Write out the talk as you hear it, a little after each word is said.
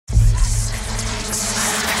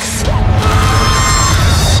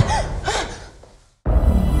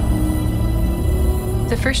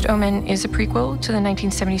First Omen is a prequel to the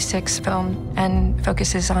 1976 film and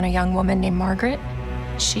focuses on a young woman named Margaret.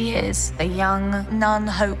 She is a young nun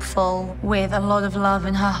hopeful with a lot of love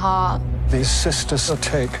in her heart. These sisters will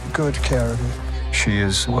take good care of you. She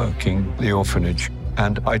is working the orphanage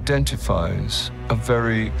and identifies a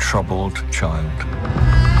very troubled child.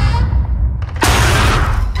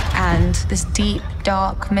 And this deep,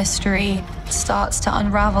 dark mystery starts to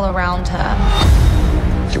unravel around her.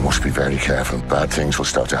 You must be very careful. Bad things will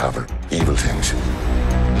start to happen. Evil things.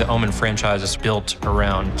 The Omen franchise is built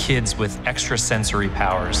around kids with extrasensory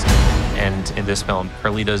powers. And in this film,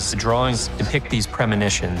 Carlita's drawings depict these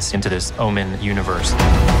premonitions into this Omen universe.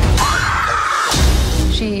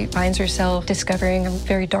 She finds herself discovering a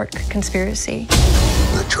very dark conspiracy.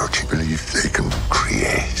 The church believes they can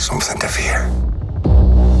create something to fear.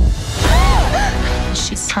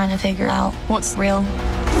 She's trying to figure out what's real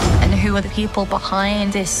and who are the people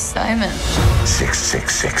behind this omen.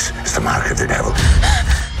 666 is the mark of the devil.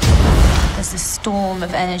 There's a storm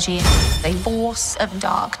of energy, a force of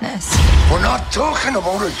darkness. We're not talking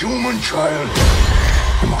about a human child.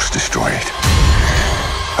 We must destroy it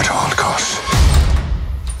at all costs.